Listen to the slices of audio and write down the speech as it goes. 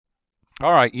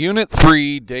All right, Unit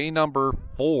 3, day number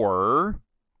 4.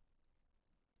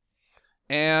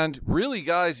 And really,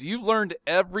 guys, you've learned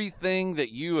everything that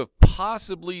you have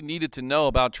possibly needed to know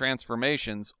about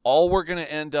transformations. All we're going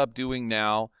to end up doing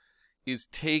now is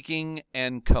taking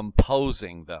and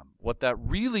composing them. What that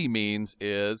really means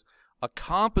is a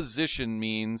composition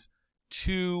means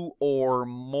two or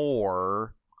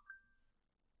more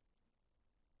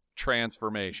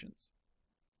transformations.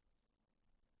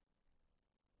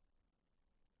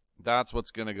 That's what's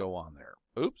going to go on there.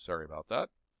 Oops, sorry about that.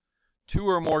 Two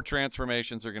or more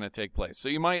transformations are going to take place. So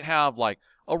you might have like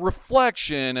a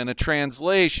reflection and a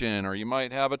translation, or you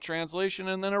might have a translation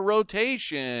and then a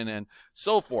rotation and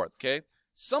so forth, okay?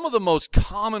 Some of the most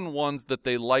common ones that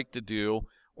they like to do,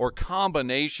 or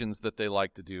combinations that they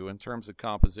like to do in terms of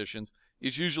compositions,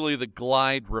 is usually the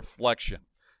glide reflection.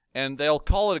 And they'll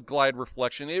call it a glide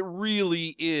reflection. It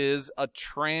really is a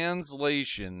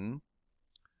translation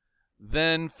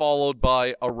then followed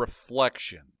by a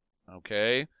reflection,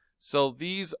 okay? So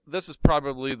this is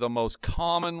probably the most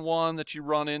common one that you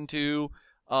run into.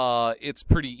 It's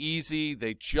pretty easy.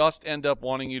 They just end up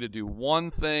wanting you to do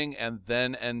one thing and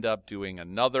then end up doing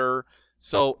another.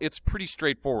 So it's pretty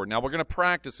straightforward. Now we're going to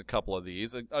practice a couple of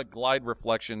these. A glide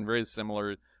reflection, very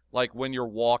similar, like when you're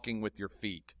walking with your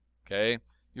feet, okay?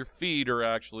 Your feet are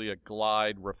actually a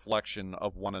glide reflection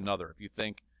of one another. If you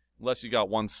think, unless you got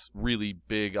one really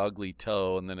big, ugly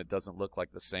toe, and then it doesn't look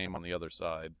like the same on the other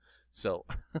side. So,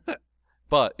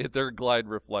 but they're glide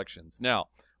reflections. Now,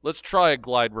 let's try a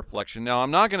glide reflection. Now, I'm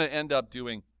not going to end up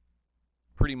doing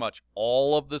pretty much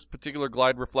all of this particular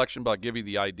glide reflection, but I'll give you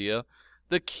the idea.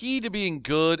 The key to being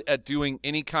good at doing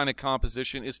any kind of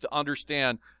composition is to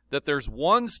understand that there's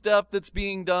one step that's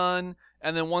being done,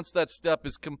 and then once that step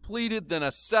is completed, then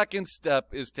a second step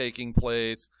is taking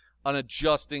place on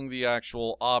adjusting the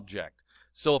actual object.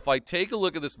 So if I take a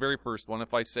look at this very first one,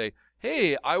 if I say,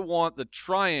 hey, I want the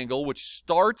triangle which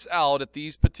starts out at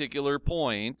these particular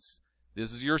points,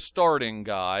 this is your starting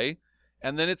guy,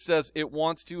 and then it says it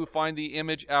wants to find the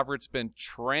image after it's been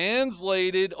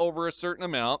translated over a certain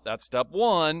amount, that's step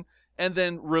 1, and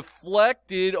then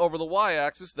reflected over the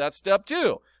y-axis, that's step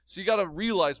 2. So you got to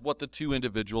realize what the two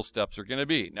individual steps are going to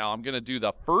be. Now I'm going to do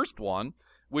the first one,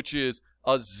 which is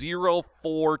a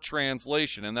 0-4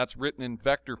 translation, and that's written in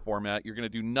vector format. You're going to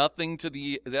do nothing to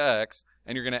the x,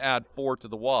 and you're going to add 4 to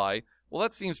the y. Well,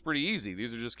 that seems pretty easy.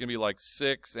 These are just going to be like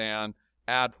 6, and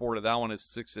add 4 to that one is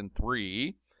 6 and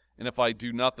 3. And if I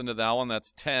do nothing to that one,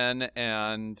 that's 10,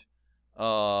 and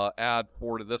add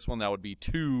 4 to this one, that would be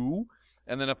 2.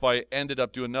 And then if I ended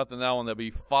up doing nothing to that one, that would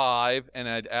be 5, and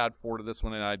I'd add 4 to this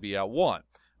one, and I'd be at 1.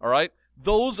 All right?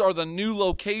 Those are the new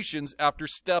locations after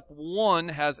step 1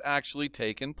 has actually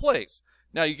taken place.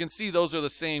 Now you can see those are the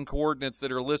same coordinates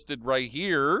that are listed right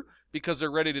here because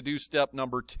they're ready to do step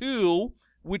number 2,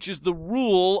 which is the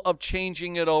rule of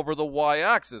changing it over the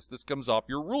y-axis. This comes off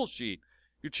your rule sheet.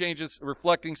 You change it,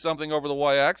 reflecting something over the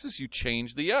y-axis, you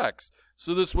change the x.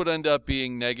 So this would end up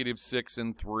being -6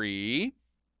 and 3.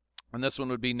 And this one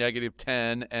would be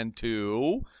 -10 and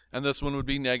 2. And this one would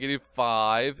be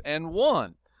 -5 and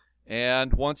 1.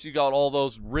 And once you got all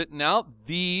those written out,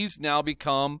 these now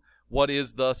become what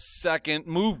is the second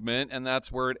movement, and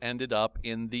that's where it ended up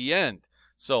in the end.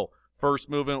 So first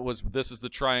movement was, this is the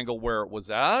triangle where it was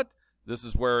at. This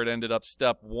is where it ended up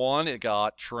step 1. It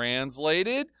got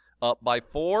translated up by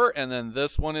 4, and then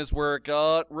this one is where it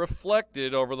got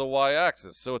reflected over the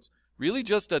y-axis. So it's really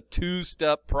just a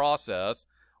two-step process,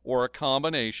 or a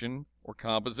combination, or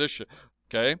composition,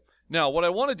 okay? Now, what I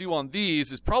want to do on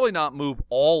these is probably not move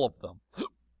all of them,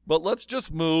 but let's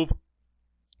just move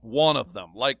one of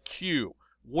them, like Q.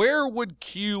 Where would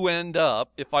Q end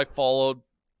up if I followed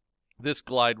this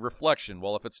glide reflection?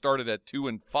 Well, if it started at 2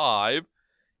 and 5,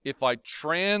 if I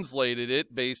translated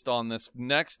it based on this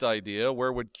next idea,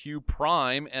 where would Q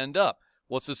prime end up?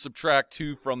 Well, let's just subtract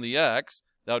 2 from the x.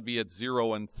 That would be at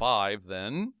 0 and 5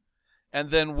 then. And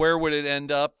then where would it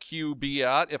end up, Q be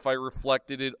at, if I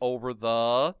reflected it over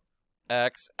the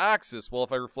x-axis? Well,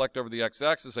 if I reflect over the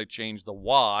x-axis, I change the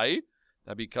y.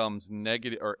 That becomes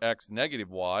negative, or x negative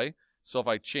y. So if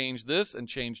I change this and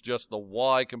change just the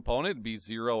y component, it'd be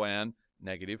 0 and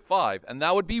 -5. And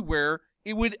that would be where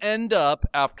it would end up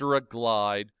after a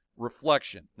glide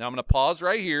reflection. Now I'm going to pause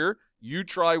right here. You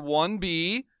try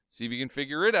 1B, see if you can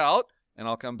figure it out, and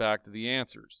I'll come back to the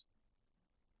answers.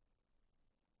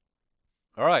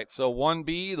 All right, so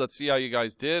 1B, let's see how you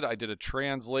guys did. I did a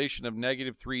translation of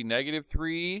 -3,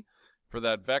 -3 for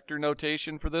that vector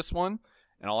notation for this one.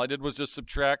 And all I did was just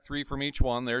subtract 3 from each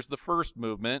one. There's the first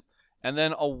movement. And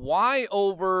then a y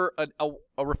over,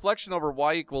 a reflection over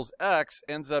y equals x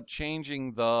ends up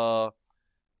changing the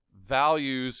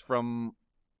values from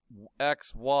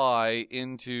xy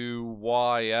into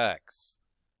yx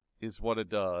is what it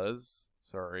does.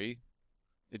 Sorry.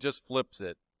 It just flips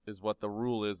it is what the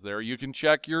rule is there. You can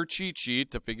check your cheat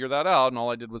sheet to figure that out, and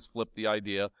all I did was flip the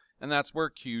idea, and that's where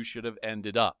Q should have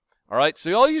ended up. All right,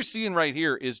 so all you're seeing right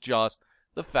here is just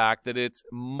the fact that it's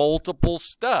multiple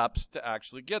steps to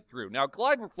actually get through. Now,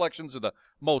 glide reflections are the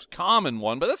most common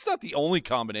one, but that's not the only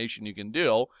combination you can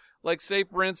do. Like, say,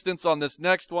 for instance, on this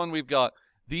next one, we've got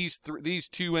these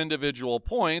two individual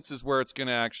points is where it's going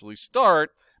to actually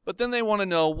start. But then they want to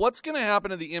know what's going to happen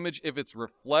to the image if it's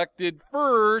reflected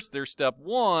first. There's step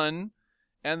 1.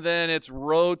 And then it's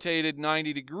rotated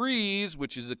 90 degrees,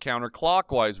 which is a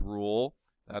counterclockwise rule.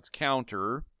 That's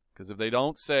counter. Because if they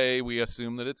don't say, we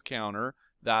assume that it's counter.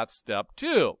 That's step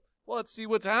 2. Well, let's see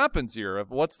what happens here.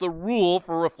 What's the rule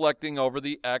for reflecting over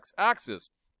the x-axis?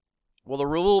 Well, the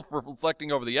rule for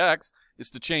reflecting over the x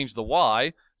is to change the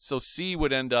y. So C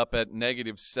would end up at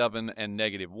 -7 and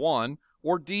 -1.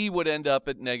 Or D would end up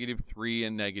at -3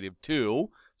 and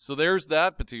 -2. So there's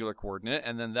that particular coordinate.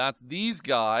 And then that's these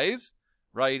guys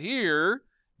right here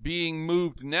being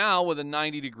moved now with a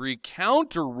 90-degree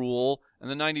counter rule. And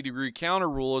the 90-degree counter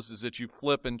rule is that you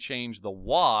flip and change the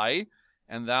y.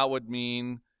 And that would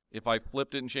mean if I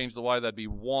flipped it and changed the y, that'd be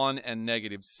 1 and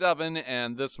 -7.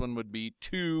 And this one would be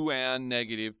 2 and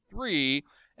 -3.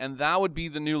 And that would be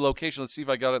the new location. Let's see if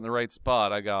I got it in the right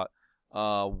spot. I got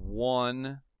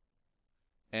 1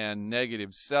 and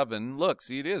 -7. Look,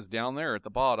 see, it is down there at the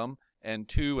bottom. And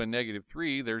 2 and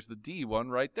 -3. There's the D one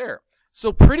right there.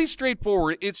 So pretty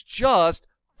straightforward. It's just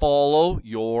follow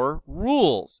your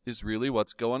rules is really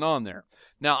what's going on there.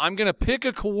 Now, I'm going to pick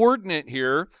a coordinate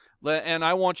here, and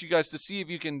I want you guys to see if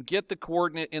you can get the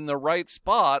coordinate in the right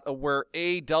spot of where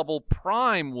A double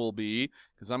prime will be,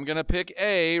 because I'm going to pick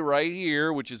A right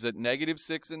here, which is at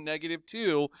 -6 and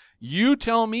 -2. You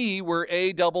tell me where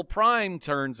A double prime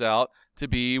turns out to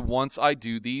be once I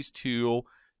do these two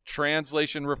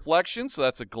translation reflection. So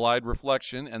that's a glide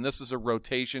reflection, and this is a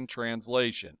rotation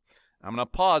translation. I'm going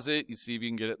to pause it. You see if you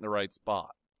can get it in the right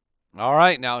spot. All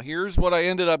right, now here's what I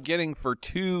ended up getting for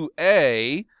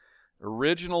 2A.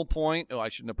 Original point. Oh, I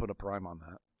shouldn't have put a prime on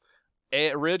that.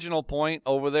 Original point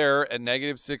over there at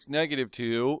 -6,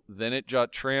 -2. Then it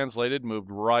got translated,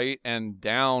 moved right and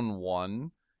down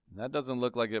 1. That doesn't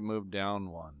look like it moved down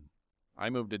 1. I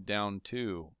moved it down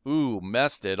 2. Ooh,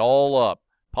 messed it all up.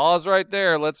 Pause right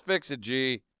there. Let's fix it,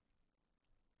 G.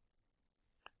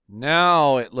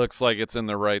 Now it looks like it's in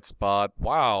the right spot.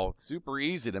 Wow, super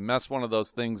easy to mess one of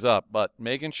those things up. But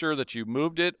making sure that you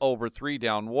moved it over 3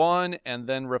 down 1 and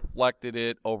then reflected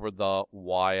it over the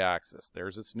y-axis.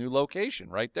 There's its new location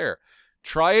right there.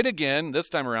 Try it again. This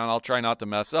time around, I'll try not to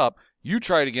mess up. You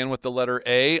try it again with the letter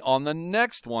A on the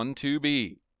next one,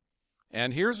 2B.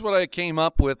 And here's what I came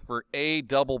up with for A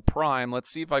double prime. Let's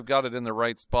see if I've got it in the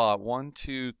right spot. 1,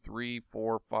 2, 3,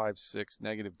 4, 5, 6,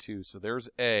 -2. So there's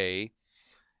A.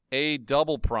 A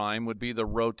double prime would be the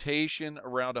rotation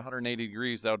around 180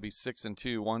 degrees. That would be 6 and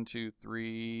 2. 1, 2,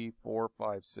 3, 4,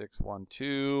 5, 6, 1,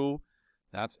 2.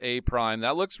 That's A prime.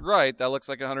 That looks right. That looks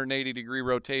like a 180-degree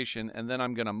rotation. And then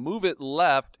I'm going to move it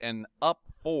left and up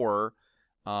 4.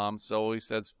 So he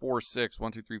says 4, 6.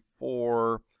 1, 2, 3,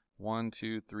 4. 1,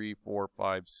 2, 3, 4,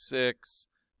 5, 6.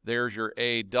 There's your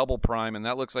A double prime, and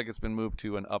that looks like it's been moved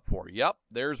to an up 4. Yep,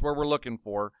 there's where we're looking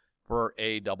for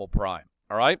A double prime.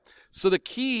 All right? So the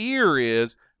key here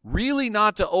is really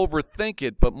not to overthink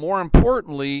it, but more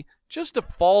importantly, just to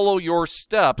follow your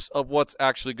steps of what's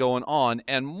actually going on.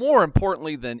 And more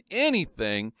importantly than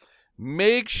anything,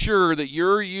 make sure that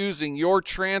you're using your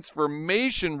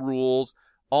transformation rules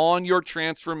on your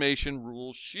transformation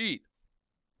rule sheet.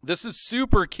 This is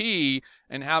super key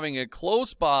in having it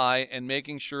close by and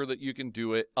making sure that you can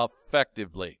do it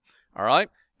effectively. All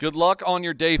right? Good luck on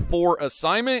your day 4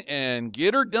 assignment, and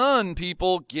get her done,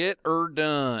 people. Get her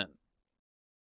done.